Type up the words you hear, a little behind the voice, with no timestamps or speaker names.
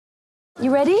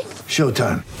You ready?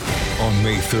 Showtime. On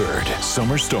May 3rd,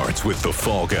 summer starts with The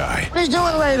Fall Guy. Let's do it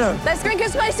later. Let's drink a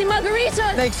spicy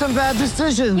margarita. Make some bad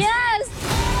decisions. Yes!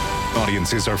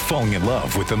 Audiences are falling in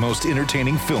love with the most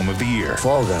entertaining film of the year.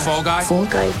 Fall Guy. Fall Guy? Fall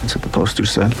Guy. That's what the poster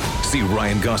said. See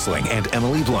Ryan Gosling and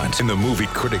Emily Blunt in the movie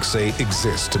critics say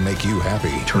exists to make you happy.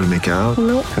 Trying to make it out?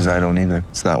 Nope. Because I don't either.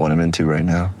 It's not what I'm into right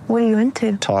now. What are you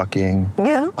into? Talking.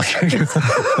 Yeah.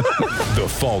 The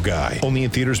Fall Guy. Only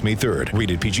in theaters May 3rd.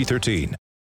 Rated PG-13.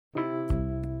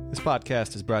 This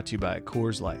podcast is brought to you by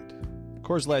Coors Light.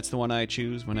 Coors Light's the one I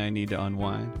choose when I need to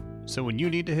unwind. So when you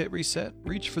need to hit reset,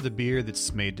 reach for the beer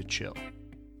that's made to chill.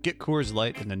 Get Coors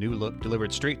Light in the new look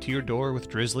delivered straight to your door with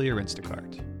Drizzly or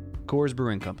Instacart. Coors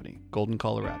Brewing Company, Golden,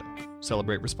 Colorado.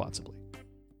 Celebrate responsibly.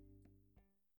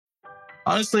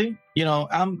 Honestly, you know,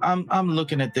 I'm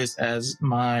looking at this as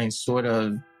my sort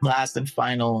of last and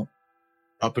final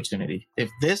opportunity. If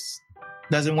this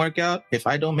doesn't work out, if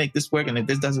I don't make this work, and if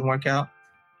this doesn't work out,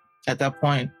 at that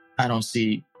point, I don't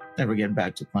see ever getting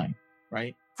back to playing,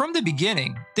 right? From the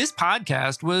beginning, this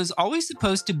podcast was always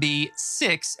supposed to be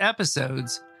 6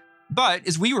 episodes. But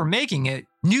as we were making it,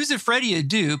 news of Freddie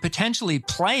Adu potentially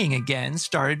playing again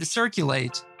started to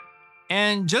circulate.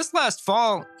 And just last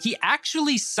fall, he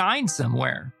actually signed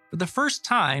somewhere for the first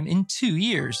time in 2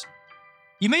 years.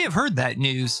 You may have heard that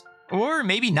news, or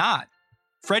maybe not.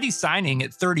 Freddie's signing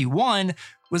at 31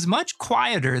 was much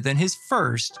quieter than his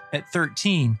first at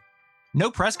 13. No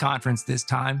press conference this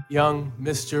time. Young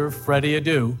Mr. Freddie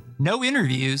Adu. No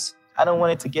interviews. I don't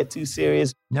want it to get too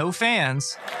serious. No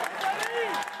fans.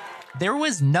 There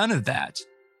was none of that.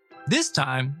 This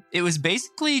time, it was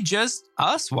basically just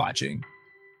us watching.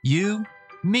 You,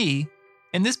 me,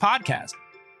 and this podcast.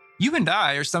 You and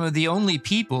I are some of the only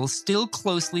people still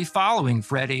closely following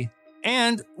Freddie.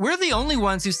 And we're the only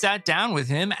ones who sat down with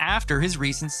him after his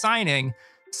recent signing.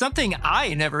 Something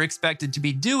I never expected to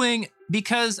be doing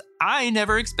because I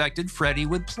never expected Freddie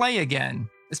would play again,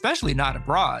 especially not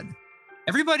abroad.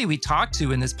 Everybody we talked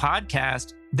to in this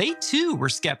podcast, they too were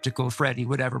skeptical Freddie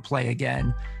would ever play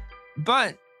again.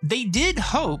 But they did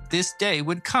hope this day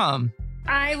would come.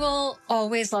 I will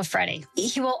always love Freddie.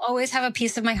 He will always have a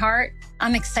piece of my heart.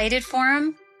 I'm excited for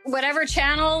him. Whatever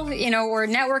channel, or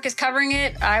network is covering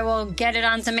it, I will get it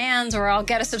on demand or I'll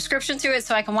get a subscription to it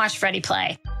so I can watch Freddie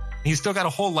play. He's still got a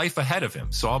whole life ahead of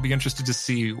him, so I'll be interested to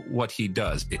see what he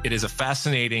does. It is a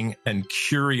fascinating and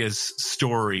curious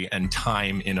story and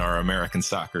time in our American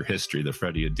soccer history, the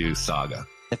Freddie Adu saga.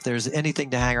 If there's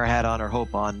anything to hang our hat on or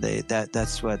hope on,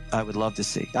 that's what I would love to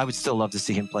see. I would still love to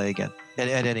see him play again at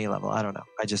any level. I don't know.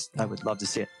 I would love to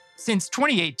see it. Since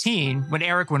 2018, when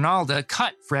Eric Winalda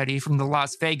cut Freddie from the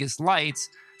Las Vegas Lights,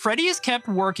 Freddie has kept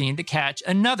working to catch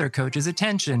another coach's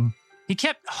attention. He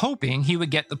kept hoping he would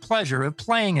get the pleasure of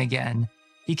playing again.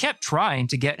 He kept trying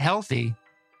to get healthy.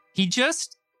 He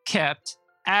just kept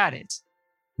at it,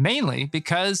 mainly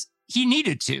because he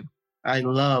needed to. I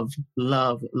love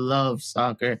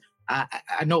soccer. I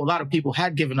know a lot of people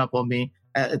had given up on me,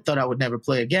 thought I would never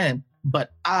play again,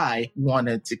 but I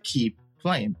wanted to keep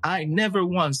playing. I never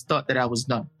once thought that I was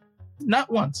done.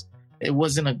 Not once. It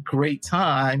wasn't a great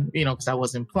time, because I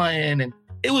wasn't playing, and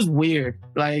it was weird.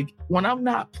 Like, when I'm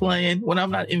not playing, when I'm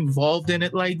not involved in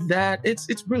it like that,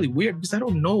 it's really weird because I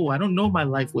don't know my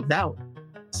life without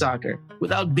soccer,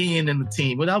 without being in the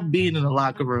team, without being in the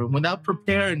locker room, without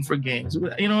preparing for games. You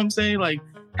know what I'm saying? Like,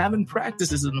 having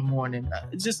practices in the morning.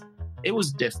 It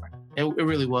was different. It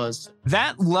really was.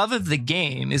 That love of the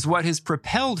game is what has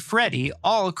propelled Freddie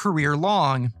all career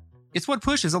long. It's what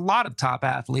pushes a lot of top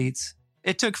athletes.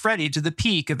 It took Freddie to the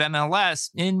peak of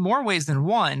MLS in more ways than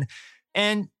one.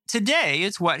 And today,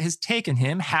 it's what has taken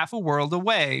him half a world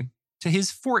away to his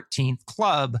 14th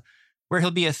club, where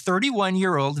he'll be a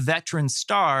 31-year-old veteran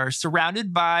star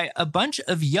surrounded by a bunch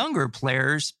of younger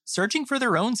players searching for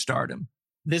their own stardom.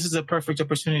 This is a perfect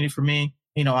opportunity for me.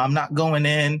 I'm not going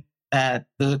in at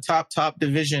the top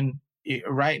division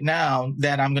right now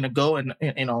that I'm going to go and,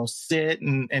 sit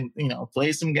and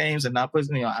play some games and not play.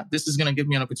 This is going to give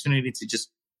me an opportunity to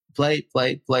just play,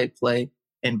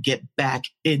 and get back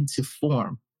into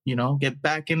form, get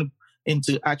back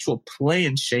into actual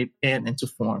playing shape and into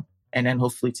form, and then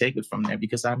hopefully take it from there.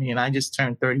 Because I just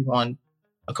turned 31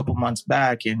 a couple months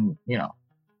back, and,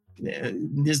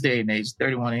 in this day and age,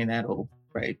 31 ain't that old,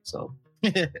 right? So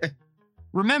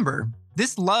remember,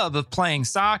 this love of playing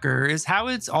soccer is how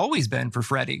it's always been for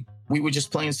Freddie. We were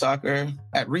just playing soccer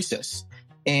at recess,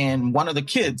 and one of the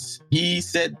kids, he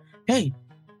said, "Hey,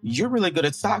 you're really good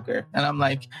at soccer." And I'm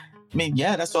like,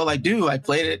 yeah, that's all I do. I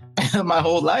played it my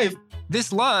whole life.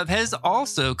 This love has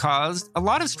also caused a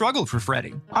lot of struggle for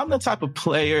Freddie. I'm the type of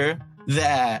player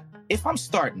that if I'm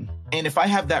starting, And if I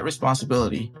have that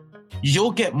responsibility,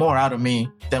 you'll get more out of me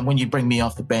than when you bring me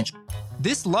off the bench.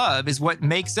 This love is what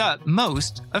makes up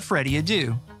most of Freddie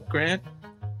Adu. Grant,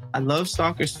 I love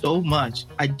soccer so much.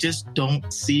 I just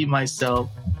don't see myself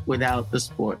without the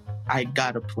sport. I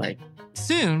gotta play.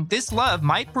 Soon, this love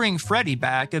might bring Freddie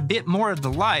back a bit more of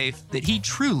the life that he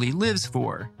truly lives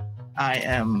for. I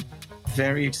am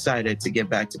very excited to get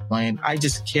back to playing. I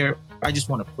just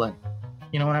want to play.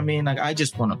 You know what I mean? Like, I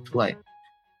just want to play.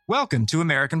 Welcome to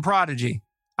American Prodigy.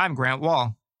 I'm Grant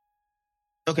Wall.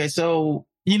 Okay, so,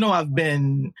 I've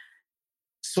been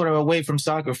sort of away from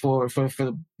soccer for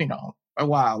a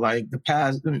while. Like the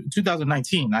past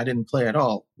 2019, I didn't play at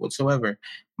all whatsoever.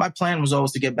 My plan was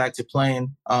always to get back to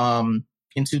playing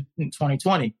into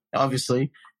 2020,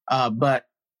 obviously. But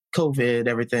COVID,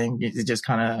 everything, it just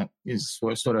kind of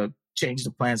sort of changed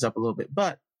the plans up a little bit.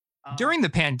 But during the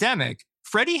pandemic,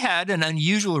 Freddie had an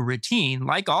unusual routine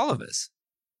like all of us.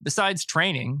 Besides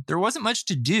training, there wasn't much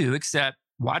to do except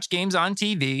watch games on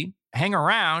TV, hang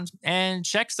around, and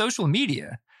check social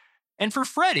media. And for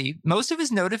Freddie, most of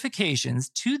his notifications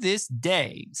to this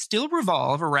day still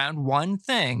revolve around one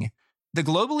thing: the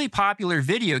globally popular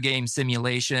video game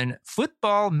simulation,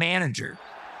 Football Manager.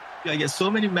 I get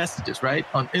so many messages, right?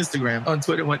 On Instagram, on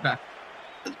Twitter, and whatnot.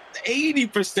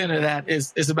 80% of that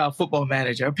is about Football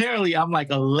Manager. Apparently, I'm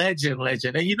like a legend.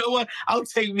 And you know what? I'll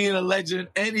take being a legend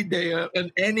any day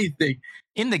and anything.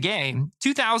 In the game,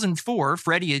 2004,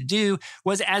 Freddie Adu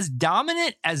was as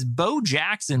dominant as Bo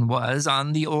Jackson was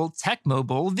on the old Tecmo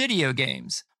Bowl video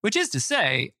games, which is to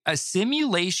say, a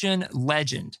simulation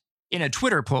legend. In a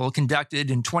Twitter poll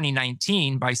conducted in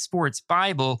 2019 by Sports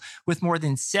Bible with more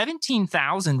than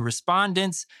 17,000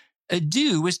 respondents,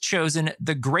 Adu was chosen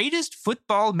the greatest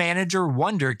Football Manager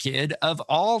wonder kid of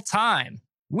all time,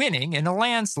 winning in a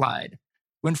landslide.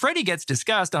 When Freddie gets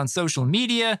discussed on social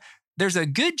media, there's a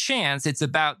good chance it's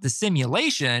about the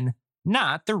simulation,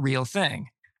 not the real thing.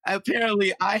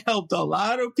 Apparently, I helped a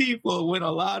lot of people win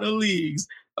a lot of leagues.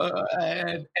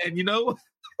 And you know,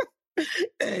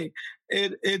 hey,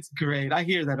 it's great. I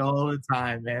hear that all the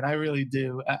time, man. I really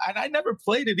do. And I never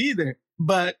played it either.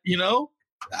 But,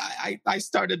 I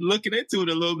started looking into it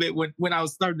a little bit when I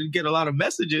was starting to get a lot of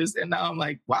messages. And now I'm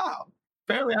like, wow,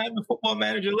 apparently I'm a Football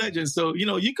Manager legend. So,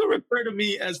 you can refer to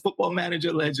me as Football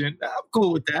Manager legend. I'm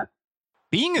cool with that.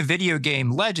 Being a video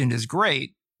game legend is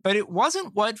great, but it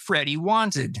wasn't what Freddie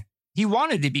wanted. He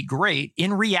wanted to be great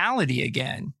in reality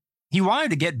again. He wanted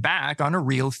to get back on a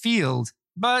real field,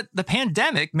 but the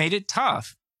pandemic made it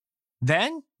tough.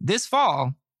 Then, this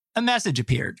fall, a message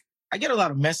appeared. I get a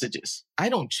lot of messages. I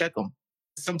don't check them.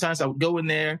 Sometimes I would go in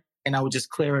there and I would just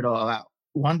clear it all out.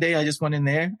 One day I just went in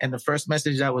there and the first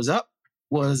message that was up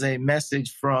was a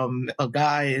message from a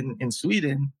guy in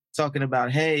Sweden talking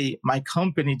about, hey, my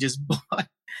company just bought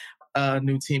a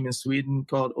new team in Sweden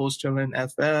called Osterland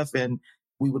FF, and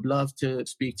we would love to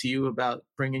speak to you about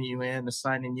bringing you in,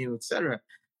 assigning you, etc.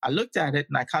 I looked at it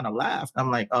and I kind of laughed.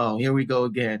 I'm like, oh, here we go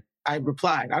again. I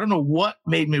replied. I don't know what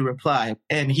made me reply.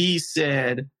 And he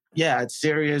said, yeah, it's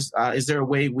serious. Is there a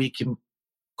way we can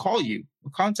call you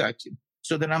or contact you?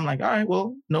 So then I'm like, all right,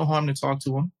 well, no harm to talk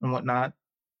to him and whatnot.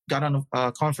 Got on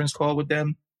a conference call with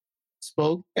them,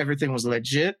 spoke. Everything was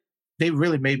legit. They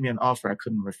really made me an offer I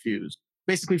couldn't refuse.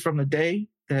 Basically, from the day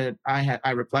that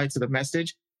I replied to the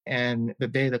message and the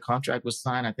day the contract was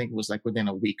signed, I think it was like within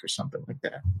a week or something like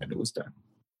that, and it was done.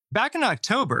 Back in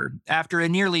October, after a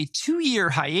nearly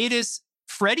 2-year hiatus,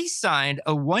 Freddie signed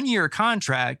a 1-year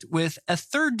contract with a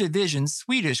third division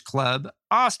Swedish club,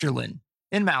 Osterland,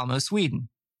 in Malmö, Sweden.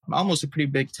 Malmö's a pretty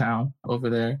big town over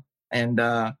there. And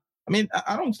I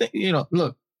don't think,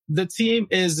 look, the team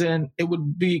it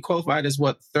would be qualified as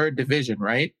third division,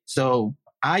 right? So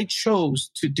I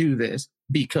chose to do this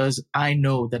because I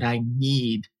know that I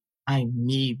need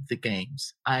the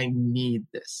games. I need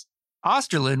this.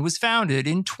 Osterland was founded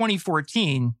in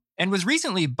 2014 and was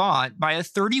recently bought by a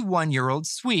 31-year-old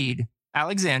Swede,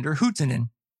 Alexander Huhtinen.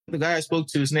 The guy I spoke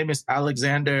to, his name is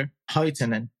Alexander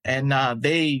Huhtinen, and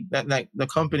the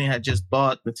company had just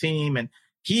bought the team, and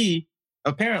he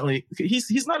apparently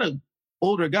he's not an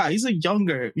older guy. He's a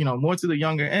younger, more to the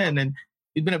younger end, and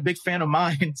he's been a big fan of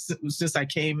mine since I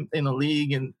came in the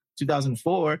league in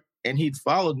 2004. And he'd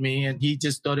followed me, and he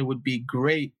just thought it would be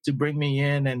great to bring me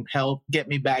in and help get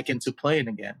me back into playing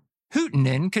again.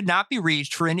 Huhtinen could not be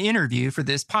reached for an interview for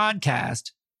this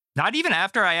podcast, not even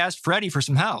after I asked Freddie for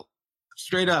some help.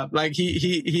 Straight up, like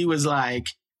he was like,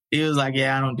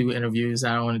 yeah, I don't do interviews.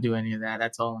 I don't want to do any of that.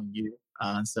 That's all on you.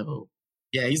 So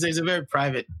yeah, he's a very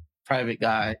private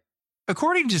guy.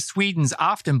 According to Sweden's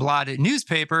Aftonbladet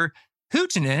newspaper,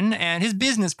 Huuhtanen and his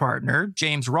business partner,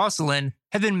 James Rosselin,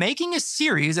 have been making a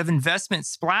series of investment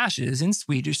splashes in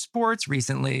Swedish sports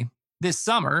recently. This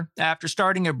summer, after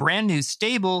starting a brand new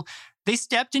stable, they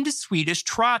stepped into Swedish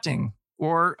trotting,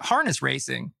 or harness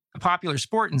racing, a popular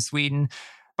sport in Sweden,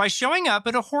 by showing up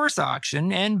at a horse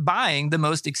auction and buying the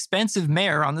most expensive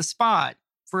mare on the spot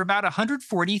for about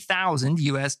 $140,000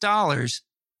 US.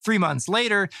 3 months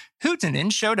later,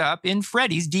 Huuhtanen showed up in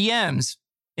Freddie's DMs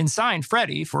and signed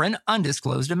Freddie for an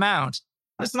undisclosed amount.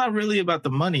 It's not really about the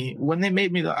money. When they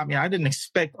made me, I didn't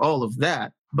expect all of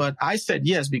that, but I said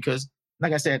yes because,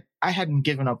 like I said, I hadn't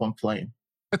given up on playing.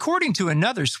 According to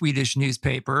another Swedish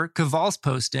newspaper,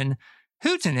 Kvällsposten,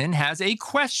 Huuhtanen has a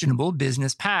questionable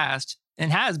business past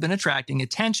and has been attracting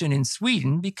attention in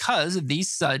Sweden because of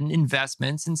these sudden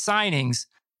investments and signings.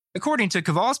 According to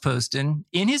Kvällsposten,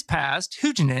 in his past,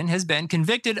 Huuhtanen has been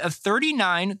convicted of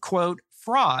 39, quote,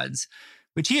 frauds,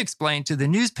 which he explained to the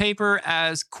newspaper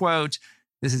as, quote,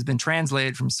 this has been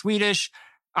translated from Swedish,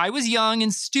 I was young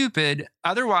and stupid,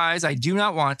 otherwise I do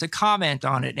not want to comment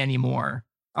on it anymore.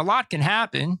 A lot can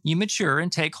happen, you mature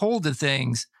and take hold of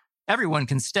things. Everyone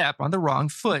can step on the wrong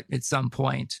foot at some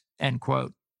point, end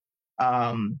quote.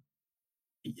 Yeah.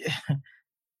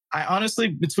 I honestly,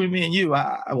 between me and you,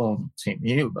 between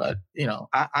me and you, but,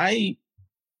 I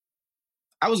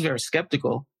was very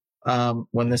skeptical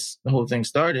when the whole thing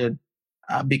started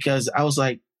because I was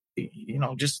like,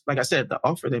 just like I said, the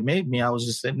offer they made me, I was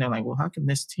just sitting there like, well, how can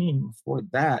this team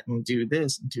afford that and do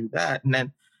this and do that? And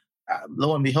then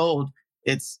lo and behold,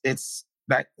 it's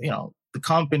that, the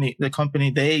company,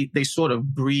 they sort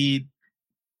of breed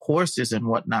horses and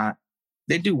whatnot.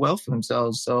 They do well for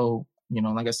themselves. So,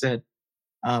 like I said,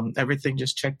 everything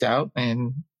just checked out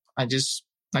and I just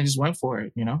went for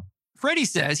it, Freddie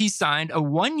says he signed a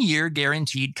 1-year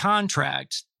guaranteed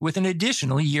contract with an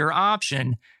additional year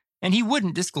option, and he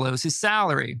wouldn't disclose his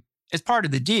salary. As part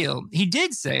of the deal, he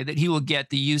did say that he will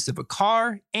get the use of a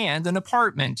car and an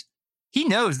apartment. He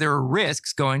knows there are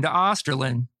risks going to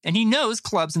Österlen, and he knows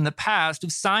clubs in the past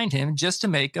have signed him just to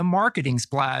make a marketing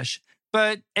splash.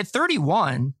 But at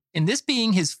 31, and this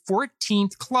being his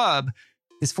 14th club,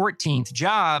 his 14th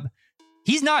job,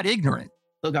 he's not ignorant.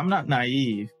 Look, I'm not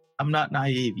naive.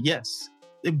 Yes,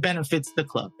 it benefits the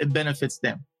club. It benefits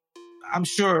them. I'm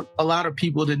sure a lot of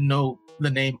people didn't know the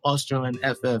name Österlen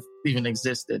FF even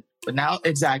existed. But now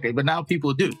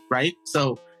people do, right?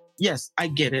 So yes, I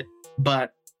get it.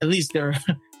 But at least they're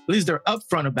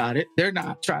upfront about it. They're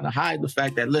not trying to hide the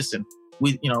fact that, listen,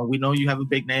 we know you have a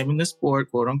big name in the sport,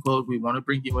 quote unquote. We want to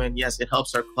bring you in. Yes, it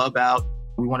helps our club out.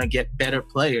 We want to get better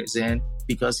players in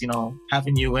because,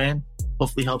 having you in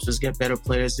hopefully helps us get better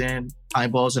players in,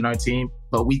 eyeballs in our team.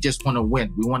 But we just want to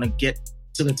win. We want to get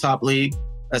to the top league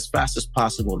as fast as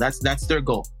possible. That's their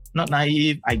goal. I'm not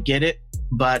naive. I get it.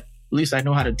 But at least I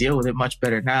know how to deal with it much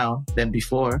better now than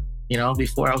before.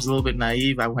 Before I was a little bit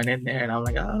naive. I went in there and I'm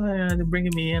like, oh, yeah, they're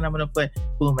bringing me in. I'm going to play.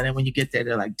 Boom. And then when you get there,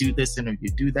 they're like, do this interview,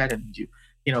 do that interview,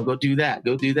 go do that.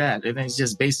 And then it's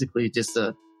just basically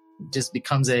just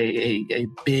becomes a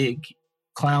big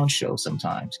clown show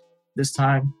sometimes. This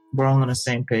time we're all on the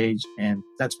same page. And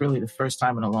that's really the first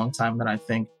time in a long time that I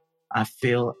think I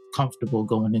feel comfortable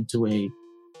going into a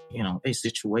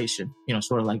situation,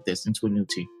 sort of like this, into a new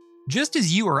team. Just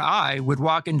as you or I would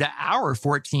walk into our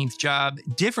 14th job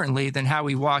differently than how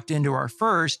we walked into our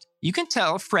first, you can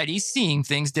tell Freddie's seeing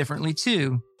things differently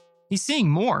too. He's seeing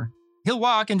more. He'll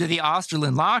walk into the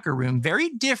Österlen locker room very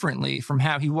differently from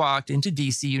how he walked into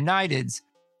DC United's.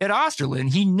 At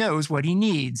Österlen, he knows what he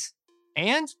needs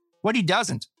and what he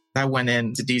doesn't. I went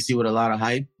into DC with a lot of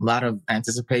hype, a lot of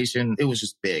anticipation. It was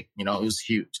just big, it was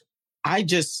huge. I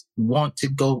just want to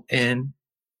go in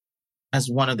as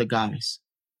one of the guys.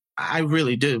 I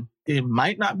really do. It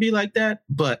might not be like that,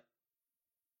 but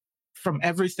from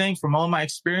all my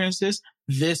experiences,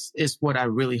 this is what I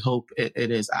really hope it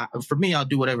is. For me, I'll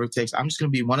do whatever it takes. I'm just going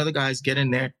to be one of the guys, get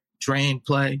in there, train,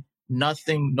 play,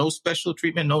 nothing, no special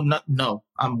treatment, no.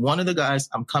 I'm one of the guys.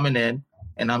 I'm coming in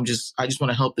and I just want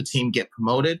to help the team get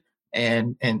promoted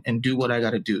and do what I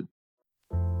got to do.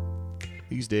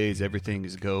 These days, everything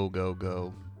is go, go,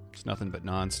 go. It's nothing but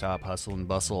nonstop hustle and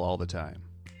bustle all the time.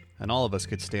 And all of us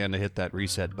could stand to hit that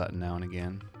reset button now and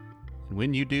again. And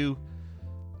when you do,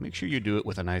 make sure you do it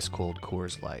with an ice cold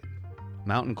Coors Light.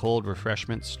 Mountain cold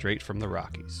refreshment straight from the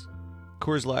Rockies.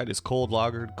 Coors Light is cold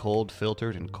lagered, cold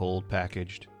filtered, and cold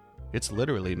packaged. It's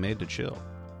literally made to chill.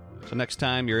 So next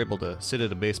time you're able to sit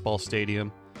at a baseball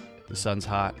stadium, the sun's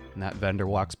hot, and that vendor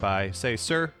walks by, say,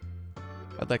 "Sir,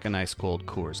 I'd like a nice cold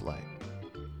Coors Light."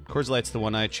 Coors Light's the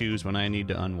one I choose when I need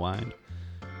to unwind.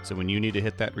 So when you need to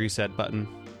hit that reset button,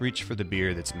 reach for the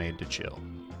beer that's made to chill.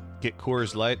 Get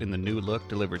Coors Light in the new look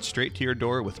delivered straight to your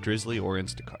door with Drizzly or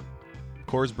Instacart.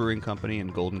 Coors Brewing Company in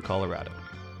Golden, Colorado.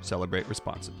 Celebrate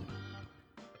responsibly.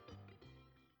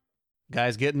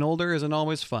 Guys, getting older isn't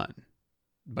always fun,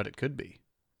 but it could be,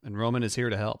 and Roman is here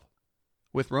to help.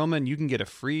 With Roman, you can get a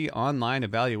free online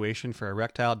evaluation for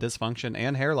erectile dysfunction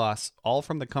and hair loss, all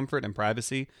from the comfort and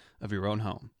privacy of your own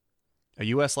home. A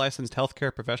U.S. licensed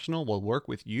healthcare professional will work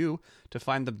with you to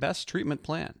find the best treatment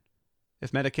plan.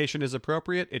 If medication is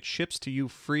appropriate, it ships to you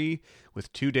free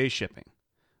with 2-day shipping.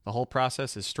 The whole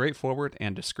process is straightforward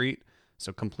and discreet,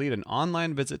 so complete an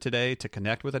online visit today to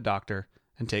connect with a doctor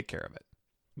and take care of it.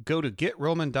 Go to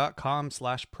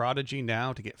GetRoman.com/Prodigy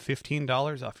now to get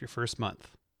 $15 off your first month.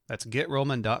 That's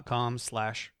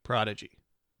GetRoman.com/Prodigy.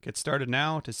 Get started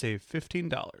now to save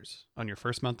 $15 on your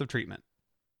first month of treatment.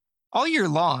 All year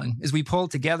long, as we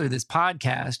pulled together this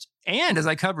podcast, and as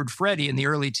I covered Freddie in the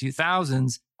early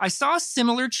 2000s, I saw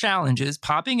similar challenges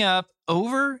popping up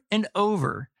over and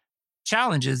over.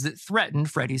 Challenges that threatened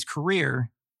Freddie's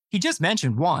career. He just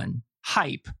mentioned one,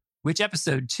 hype, which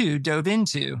episode 2 dove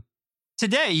into.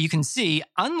 Today, you can see,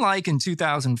 unlike in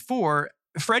 2004,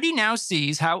 Freddie now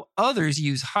sees how others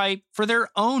use hype for their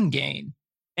own gain,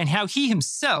 and how he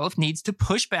himself needs to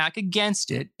push back against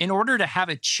it in order to have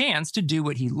a chance to do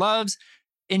what he loves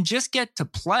and just get to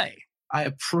play. I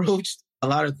approached a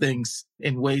lot of things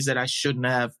in ways that I shouldn't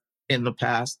have in the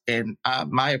past, and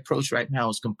my approach right now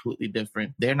is completely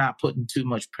different. They're not putting too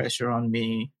much pressure on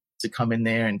me to come in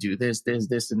there and do this,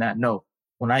 and that. No,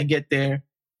 when I get there,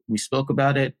 we spoke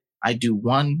about it. I do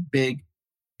one big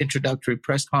introductory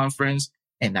press conference,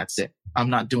 and that's it. I'm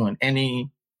not doing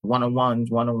any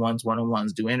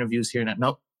one-on-ones, do interviews here and that.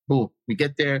 Nope. Boom. We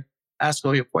get there, ask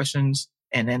all your questions,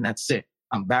 and then that's it.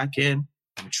 I'm back in,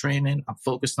 I'm training, I'm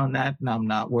focused on that, and I'm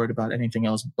not worried about anything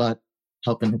else but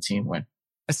helping the team win.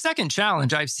 A second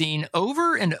challenge I've seen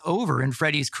over and over in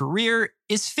Freddie's career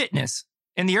is fitness.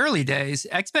 In the early days,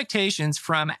 expectations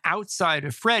from outside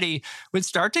of Freddie would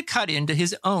start to cut into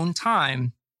his own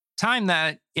time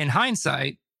that, in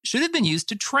hindsight, should have been used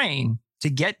to train,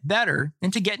 to get better,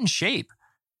 and to get in shape.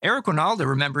 Eric Ronaldo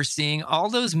remembers seeing all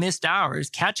those missed hours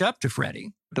catch up to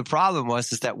Freddie. The problem was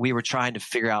that we were trying to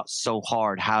figure out so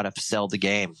hard how to sell the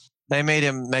game. They made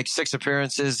him make 6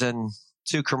 appearances and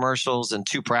 2 commercials and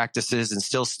 2 practices and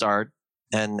still start.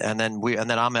 And then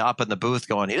I'm up in the booth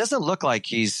going, he doesn't look like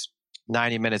he's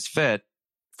 90 minutes fit.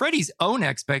 Freddie's own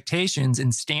expectations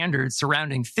and standards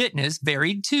surrounding fitness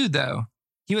varied too, though.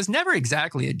 He was never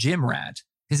exactly a gym rat.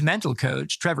 His mental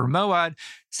coach, Trevor Moawad,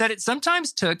 said it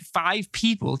sometimes took 5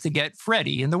 people to get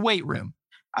Freddie in the weight room.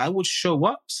 I would show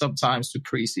up sometimes to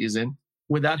preseason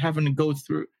without having to go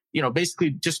through, basically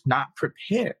just not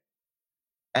prepared.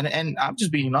 And I'm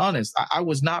just being honest. I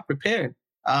was not prepared.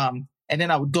 And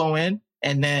then I would go in,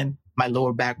 and then my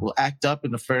lower back will act up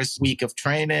in the first week of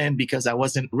training because I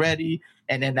wasn't ready.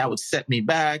 And then that would set me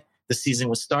back. The season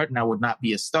would start and I would not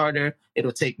be a starter.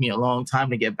 It'll take me a long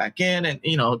time to get back in. And,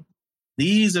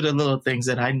 these are the little things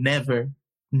that I never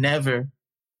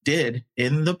did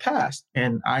in the past.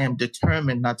 And I am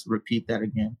determined not to repeat that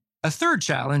again. A third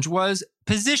challenge was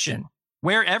position,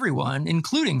 where everyone,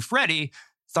 including Freddie,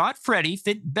 thought Freddie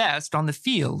fit best on the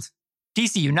field.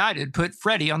 DC United put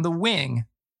Freddie on the wing.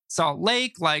 Salt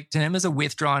Lake liked him as a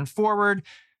withdrawn forward.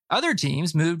 Other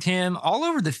teams moved him all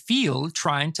over the field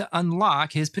trying to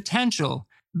unlock his potential.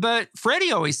 But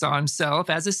Freddie always saw himself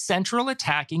as a central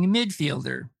attacking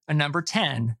midfielder, a number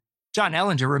 10. John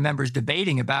Ellinger remembers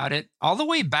debating about it all the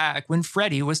way back when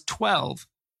Freddie was 12.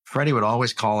 Freddie would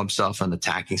always call himself an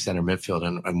attacking center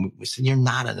midfielder. And we said, you're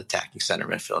not an attacking center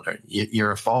midfielder.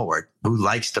 You're a forward who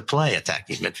likes to play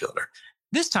attacking midfielder.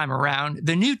 This time around,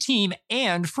 the new team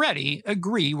and Freddie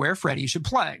agree where Freddie should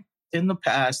play. In the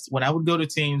past, when I would go to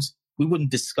teams, we wouldn't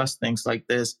discuss things like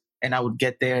this. And I would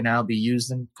get there and I'll be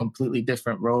using completely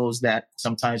different roles that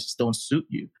sometimes just don't suit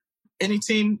you. Any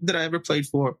team that I ever played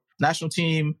for, national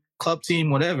team, club team,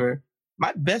 whatever,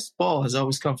 my best ball has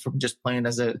always come from just playing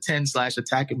as a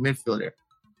 10/attacking midfielder.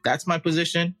 That's my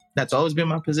position. That's always been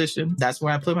my position. That's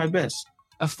where I play my best.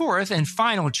 A fourth and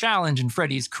final challenge in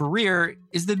Freddie's career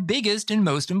is the biggest and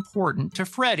most important to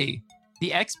Freddie,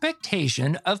 the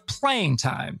expectation of playing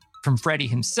time. From Freddie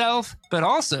himself, but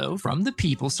also from the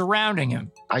people surrounding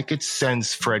him. I could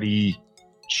sense Freddie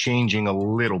changing a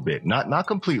little bit, not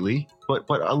completely, but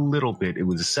a little bit. It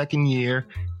was the second year,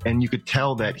 and you could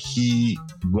tell that he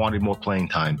wanted more playing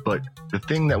time. But the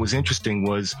thing that was interesting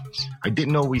was I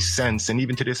didn't always sense, and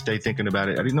even to this day thinking about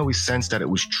it, I didn't always sense that it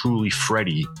was truly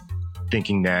Freddie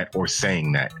thinking that or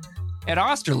saying that. At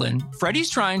Osterland, Freddie's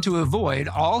trying to avoid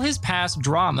all his past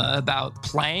drama about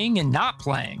playing and not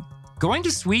playing. Going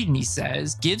to Sweden, he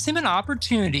says, gives him an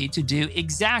opportunity to do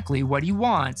exactly what he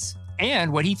wants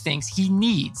and what he thinks he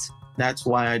needs. That's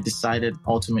why I decided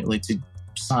ultimately to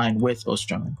sign with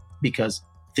Östersund, because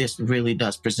this really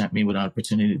does present me with an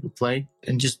opportunity to play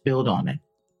and just build on it.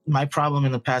 My problem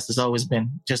in the past has always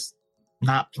been just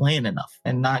not playing enough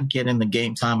and not getting the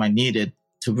game time I needed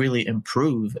to really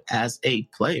improve as a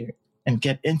player and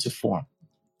get into form.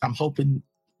 I'm hoping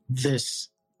this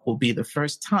will be the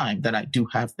first time that I do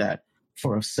have that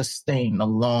for a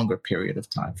longer period of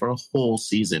time, for a whole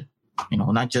season,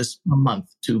 not just a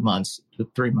month, 2 months,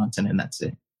 3 months, and then that's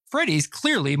it. Freddie's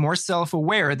clearly more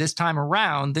self-aware this time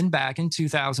around than back in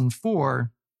 2004.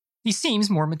 He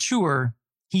seems more mature.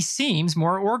 He seems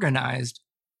more organized.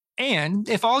 And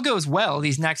if all goes well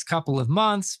these next couple of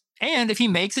months, and if he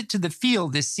makes it to the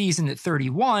field this season at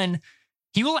 31,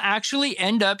 he will actually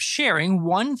end up sharing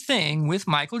one thing with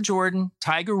Michael Jordan,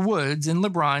 Tiger Woods, and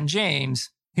LeBron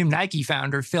James, whom Nike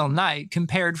founder Phil Knight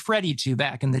compared Freddie to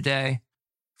back in the day.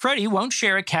 Freddie won't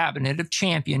share a cabinet of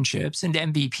championships and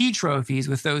MVP trophies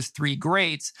with those three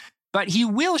greats, but he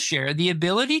will share the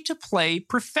ability to play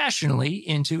professionally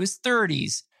into his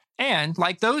 30s. And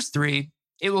like those three,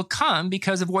 it will come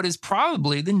because of what is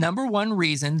probably the number one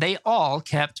reason they all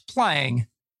kept playing: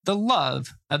 the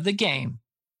love of the game.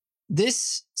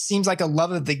 This seems like a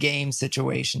love of the game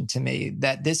situation to me,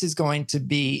 that this is going to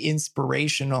be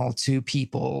inspirational to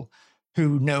people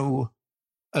who know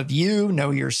of you,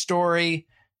 know your story.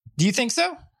 Do you think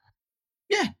so?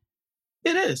 Yeah,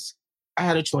 it is. I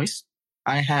had a choice.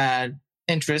 I had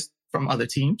interest from other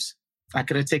teams. I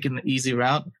could have taken the easy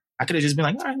route. I could have just been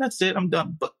like, all right, that's it, I'm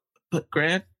done. But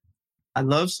Grant, I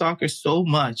love soccer so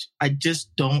much. I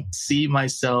just don't see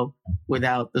myself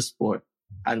without the sport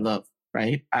I love,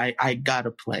 right? I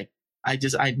gotta play. I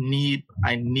need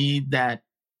that.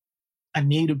 I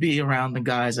need to be around the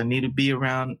guys. I need to be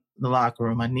around the locker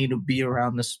room. I need to be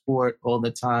around the sport all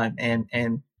the time. And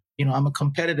I'm a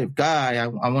competitive guy. I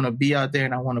want to be out there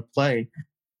and I want to play.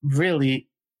 Really,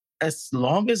 as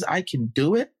long as I can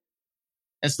do it,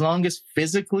 as long as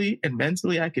physically and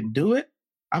mentally I can do it,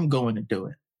 I'm going to do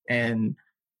it. And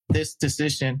this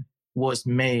decision was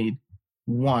made,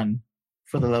 one,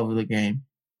 for the love of the game.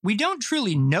 We don't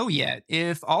truly know yet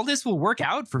if all this will work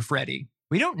out for Freddie.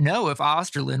 We don't know if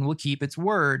Östersund will keep its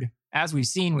word. As we've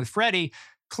seen with Freddie,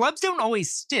 clubs don't always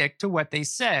stick to what they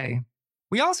say.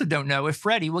 We also don't know if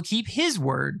Freddie will keep his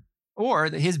word or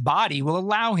that his body will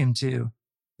allow him to.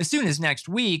 As soon as next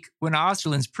week, when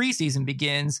Östersund's preseason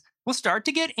begins, we'll start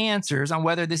to get answers on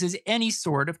whether this is any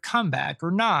sort of comeback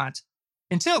or not.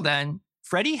 Until then,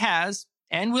 Freddie has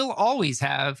and will always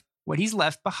have what he's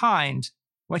left behind,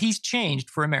 what he's changed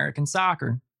for American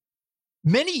soccer.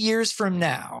 Many years from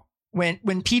now,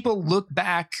 when people look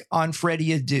back on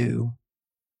Freddie Adu,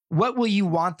 what will you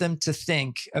want them to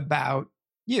think about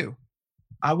you?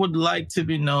 I would like to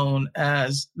be known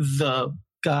as the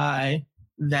guy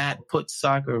that put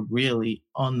soccer really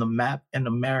on the map in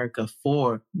America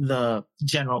for the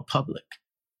general public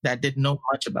that didn't know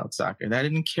much about soccer, that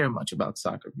didn't care much about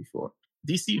soccer before.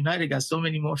 DC United got so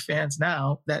many more fans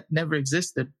now that never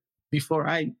existed before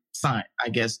I signed, I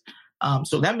guess.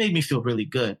 So that made me feel really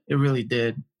good. It really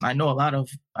did. I know a lot of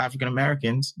African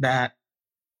Americans that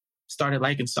started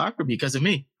liking soccer because of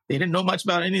me. They didn't know much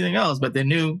about anything else, but they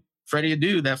knew Freddie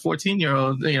Adu, that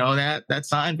 14-year-old, that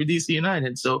signed for DC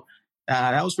United. So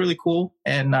that was really cool.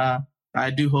 And I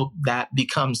do hope that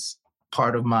becomes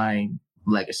part of my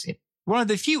legacy. One of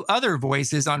the few other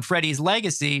voices on Freddie's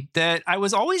legacy that I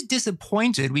was always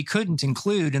disappointed we couldn't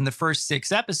include in the first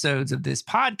 6 episodes of this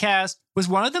podcast was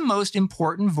one of the most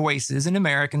important voices in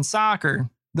American soccer,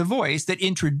 the voice that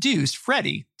introduced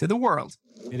Freddie to the world.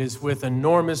 It is with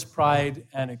enormous pride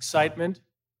and excitement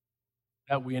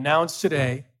that we announce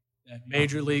today that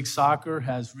Major League Soccer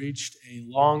has reached a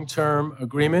long-term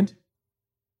agreement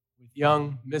with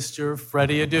young Mr.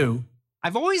 Freddie Adu.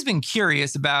 I've always been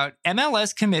curious about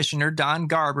MLS Commissioner Don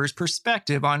Garber's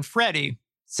perspective on Freddie,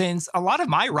 since a lot of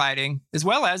my writing, as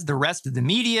well as the rest of the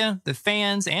media, the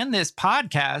fans, and this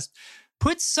podcast,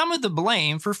 puts some of the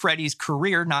blame for Freddie's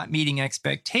career not meeting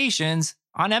expectations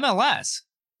on MLS.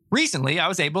 Recently, I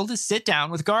was able to sit down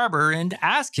with Garber and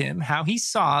ask him how he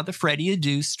saw the Freddie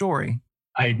Adu story.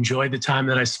 I enjoyed the time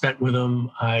that I spent with him.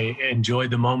 I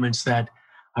enjoyed the moments that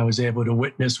I was able to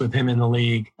witness with him in the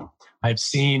league. I've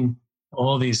seen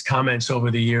all these comments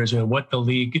over the years and what the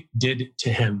league did to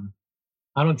him.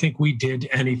 I don't think we did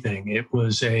anything. It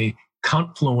was a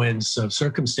confluence of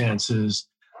circumstances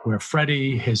where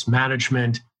Freddie, his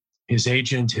management, his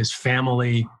agent, his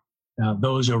family,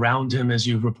 those around him, as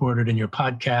you've reported in your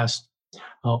podcast,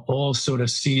 all sort of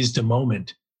seized a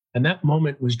moment And that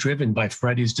moment was driven by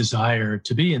Freddie's desire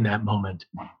to be in that moment.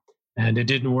 And it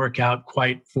didn't work out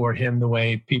quite for him the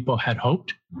way people had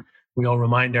hoped. We all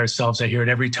remind ourselves, I hear it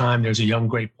every time there's a young,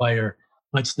 great player,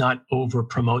 let's not over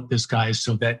promote this guy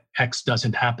so that X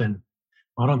doesn't happen.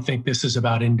 I don't think this is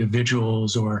about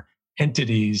individuals or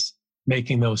entities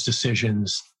making those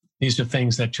decisions. These are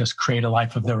things that just create a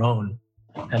life of their own.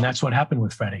 And that's what happened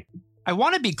with Freddie. I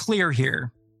want to be clear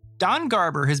here. Don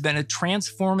Garber has been a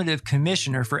transformative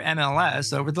commissioner for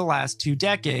MLS over the last 2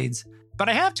 decades, but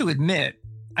I have to admit,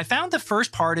 I found the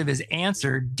first part of his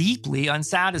answer deeply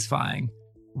unsatisfying.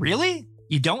 Really?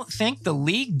 You don't think the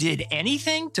league did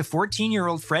anything to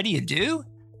 14-year-old Freddie Adu?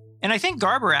 And I think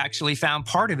Garber actually found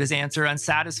part of his answer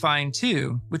unsatisfying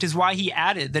too, which is why he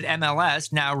added that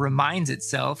MLS now reminds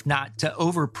itself not to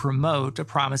over-promote a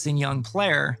promising young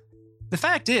player. The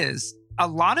fact is, a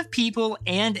lot of people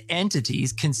and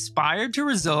entities conspired to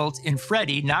result in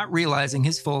Freddie not realizing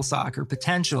his full soccer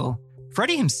potential.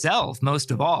 Freddie himself,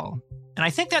 most of all. And I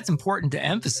think that's important to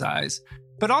emphasize,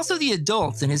 but also the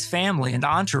adults in his family and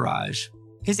entourage,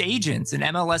 his agents and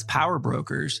MLS power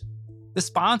brokers, the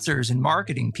sponsors and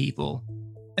marketing people,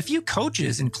 a few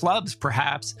coaches and clubs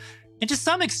perhaps, and to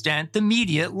some extent the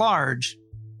media at large.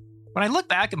 When I look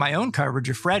back at my own coverage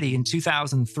of Freddie in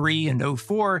 2003 and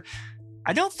 2004,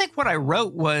 I don't think what I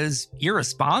wrote was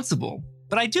irresponsible,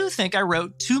 but I do think I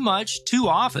wrote too much too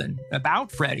often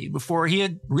about Freddie before he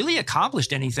had really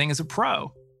accomplished anything as a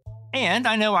pro. And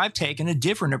I know I've taken a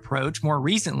different approach more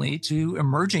recently to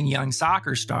emerging young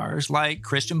soccer stars like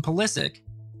Christian Pulisic.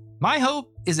 My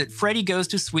hope is that Freddie goes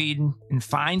to Sweden and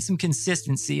finds some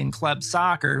consistency in club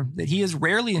soccer that he has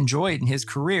rarely enjoyed in his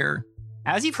career.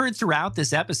 As you've heard throughout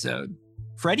this episode,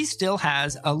 Freddie still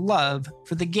has a love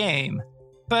for the game,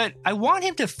 but I want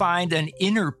him to find an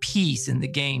inner peace in the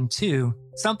game too,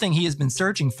 something he has been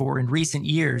searching for in recent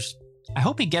years. I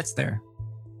hope he gets there.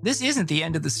 This isn't the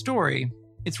end of the story.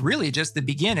 It's really just the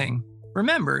beginning.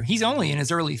 Remember, he's only in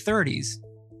his early 30s.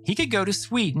 He could go to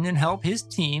Sweden and help his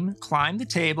team climb the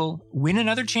table, win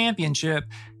another championship,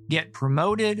 get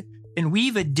promoted, and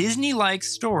weave a Disney-like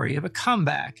story of a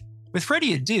comeback. With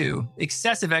Freddie Adu,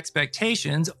 excessive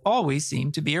expectations always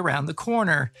seem to be around the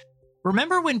corner.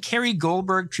 Remember when Carrie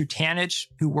Goldberg-Trutanich,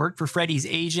 who worked for Freddie's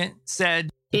agent, said,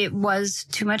 "It was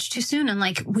too much too soon, and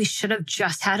we should have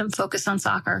just had him focus on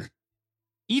soccer."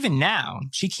 Even now,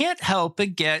 she can't help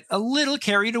but get a little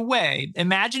carried away,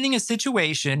 imagining a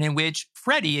situation in which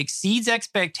Freddie exceeds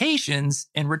expectations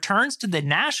and returns to the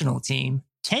national team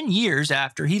 10 years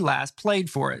after he last played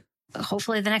for it.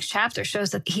 Hopefully the next chapter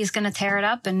shows that he's going to tear it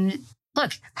up. And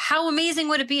look, how amazing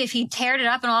would it be if he teared it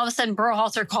up and all of a sudden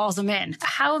Berhalter calls him in?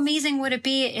 How amazing would it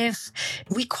be if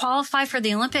we qualify for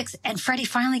the Olympics and Freddie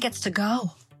finally gets to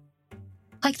go?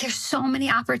 There's so many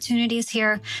opportunities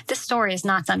here. This story is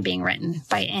not done being written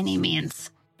by any means.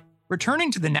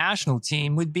 Returning to the national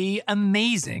team would be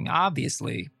amazing,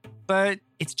 obviously, but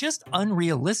it's just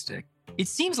unrealistic. It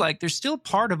seems like there's still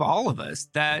part of all of us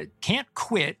that can't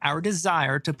quit our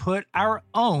desire to put our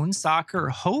own soccer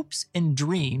hopes and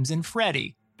dreams in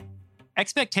Freddie.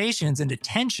 Expectations and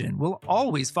attention will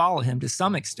always follow him to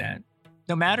some extent,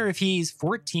 no matter if he's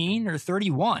 14 or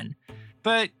 31.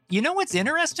 But you know what's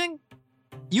interesting?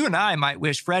 You and I might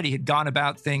wish Freddie had gone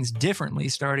about things differently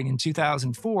starting in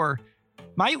 2004,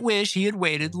 might wish he had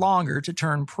waited longer to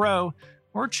turn pro,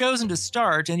 or chosen to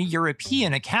start in a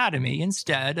European academy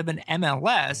instead of an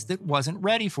MLS that wasn't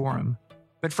ready for him.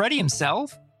 But Freddie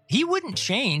himself, he wouldn't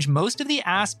change most of the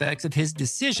aspects of his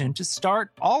decision to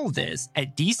start all this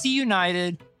at DC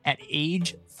United at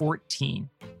age 14.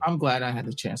 I'm glad I had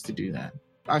the chance to do that.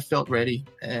 I felt ready,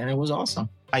 and it was awesome.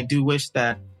 I do wish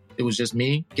that it was just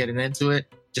me getting into it,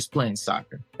 just playing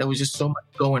soccer. There was just so much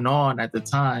going on at the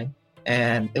time,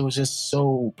 and it was just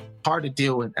so hard to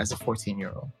deal with as a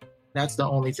 14-year-old. That's the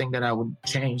only thing that I would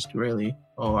change, really,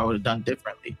 or I would have done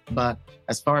differently. But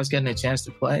as far as getting a chance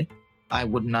to play, I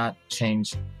would not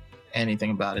change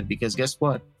anything about it, because guess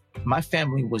what? My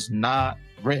family was not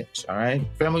rich, all right?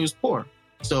 Family was poor.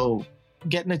 So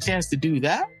getting a chance to do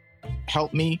that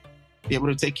helped me be able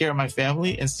to take care of my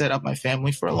family and set up my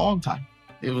family for a long time.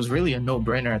 It was really a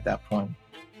no-brainer at that point.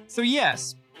 So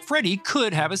yes, Freddie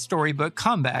could have a storybook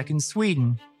comeback in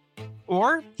Sweden.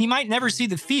 Or he might never see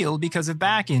the field because of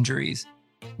back injuries.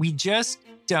 We just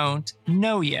don't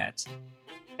know yet.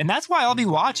 And that's why I'll be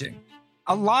watching.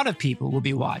 A lot of people will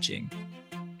be watching.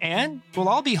 And we'll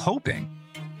all be hoping.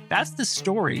 That's the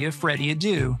story of Freddie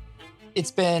Adu.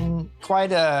 It's been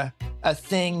quite a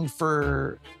thing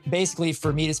for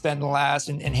me to spend the last,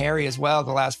 and Harry as well,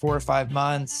 the last 4 or 5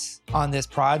 months on this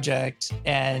project.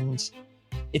 And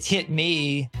it's hit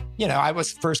me, I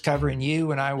was first covering you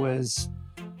when I was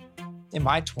in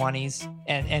my 20s.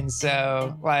 And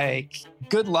so like,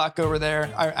 good luck over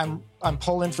there. I'm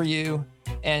pulling for you,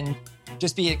 and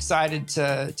just be excited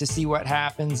to see what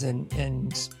happens,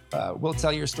 and we'll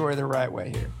tell your story the right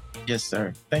way here. Yes,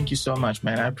 sir. Thank you so much,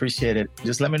 man. I appreciate it.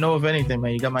 Just let me know of anything,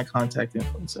 man. You got my contact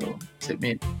info, so hit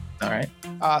me. All right.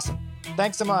 Awesome.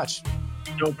 Thanks so much.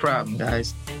 No problem,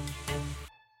 guys.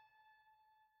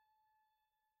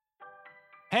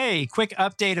 Hey, quick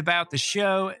update about the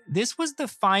show. This was the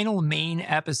final main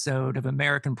episode of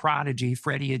American Prodigy,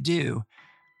 Freddie Adu.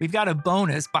 We've got a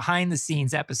bonus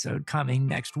behind-the-scenes episode coming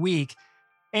next week,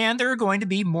 and there are going to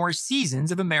be more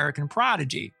seasons of American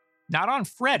Prodigy. Not on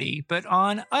Freddie, but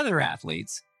on other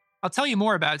athletes. I'll tell you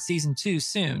more about Season 2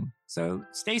 soon, so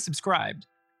stay subscribed.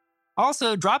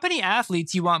 Also, drop any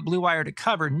athletes you want Blue Wire to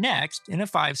cover next in a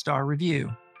 5-star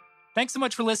review. Thanks so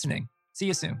much for listening. See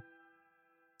you soon.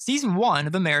 Season 1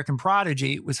 of American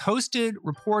Prodigy was hosted,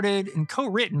 reported, and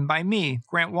co-written by me,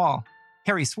 Grant Wall.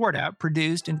 Harry Swartout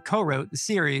produced and co-wrote the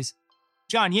series.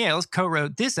 John Yales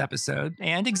co-wrote this episode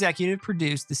and executive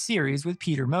produced the series with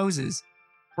Peter Moses.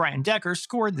 Brian Decker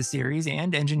scored the series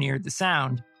and engineered the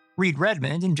sound. Reed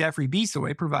Redmond and Jeffrey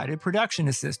Besoy provided production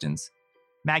assistance.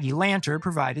 Maggie Lanter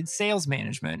provided sales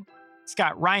management.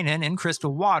 Scott Reinen and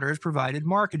Crystal Waters provided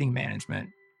marketing management.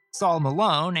 Saul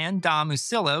Malone and Dom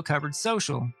Musillo covered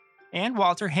social. And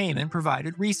Walter Heyman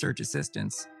provided research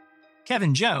assistance.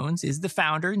 Kevin Jones is the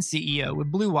founder and CEO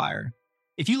of Blue Wire.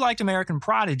 If you liked American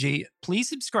Prodigy, please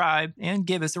subscribe and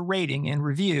give us a rating and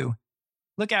review.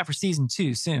 Look out for Season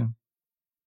 2 soon.